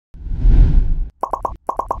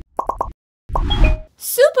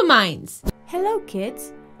SuperMindz! Hello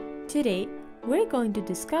kids! Today we're going to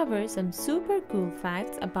discover some super cool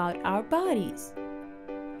facts about our bodies.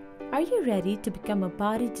 Are you ready to become a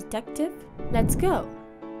body detective? Let's go!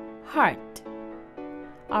 Heart.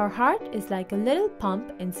 Our heart is like a little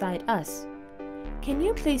pump inside us. Can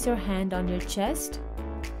you place your hand on your chest?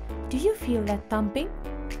 Do you feel that thumping?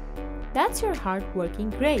 That's your heart working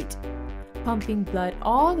great, pumping blood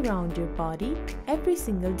all around your body every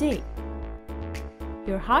single day.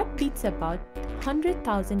 Your heart beats about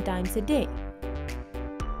 100,000 times a day.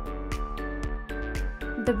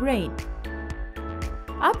 The brain.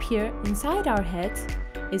 Up here inside our heads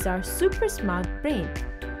is our super smart brain.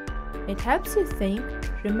 It helps you think,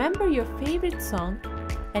 remember your favorite song,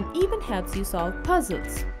 and even helps you solve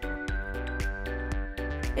puzzles.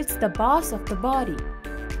 It's the boss of the body.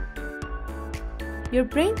 Your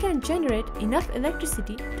brain can generate enough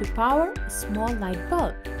electricity to power a small light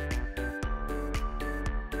bulb.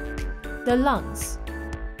 The lungs.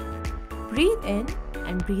 Breathe in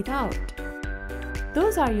and breathe out.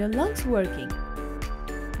 Those are your lungs working.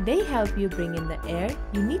 They help you bring in the air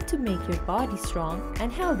you need to make your body strong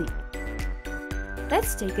and healthy.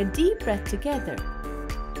 Let's take a deep breath together.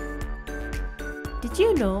 Did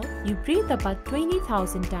you know you breathe about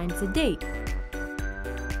 20,000 times a day?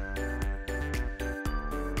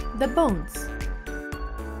 The bones.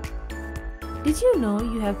 Did you know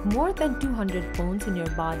you have more than 200 bones in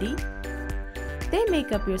your body? They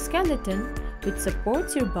make up your skeleton, which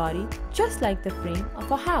supports your body just like the frame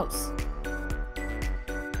of a house.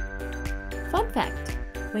 Fun fact: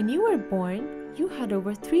 when you were born, you had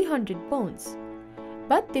over 300 bones,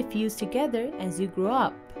 but they fuse together as you grow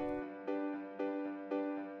up.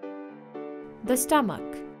 The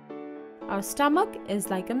stomach. Our stomach is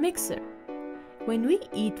like a mixer. When we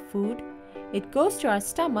eat food, it goes to our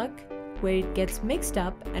stomach where it gets mixed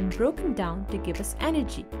up and broken down to give us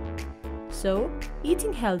energy. So,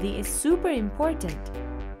 eating healthy is super important.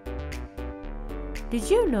 Did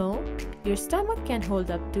you know your stomach can hold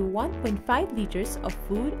up to 1.5 liters of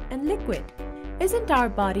food and liquid? Isn't our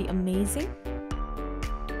body amazing?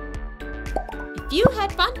 If you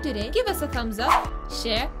had fun today, give us a thumbs up,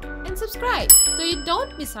 share, and subscribe so you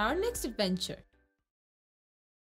don't miss our next adventure.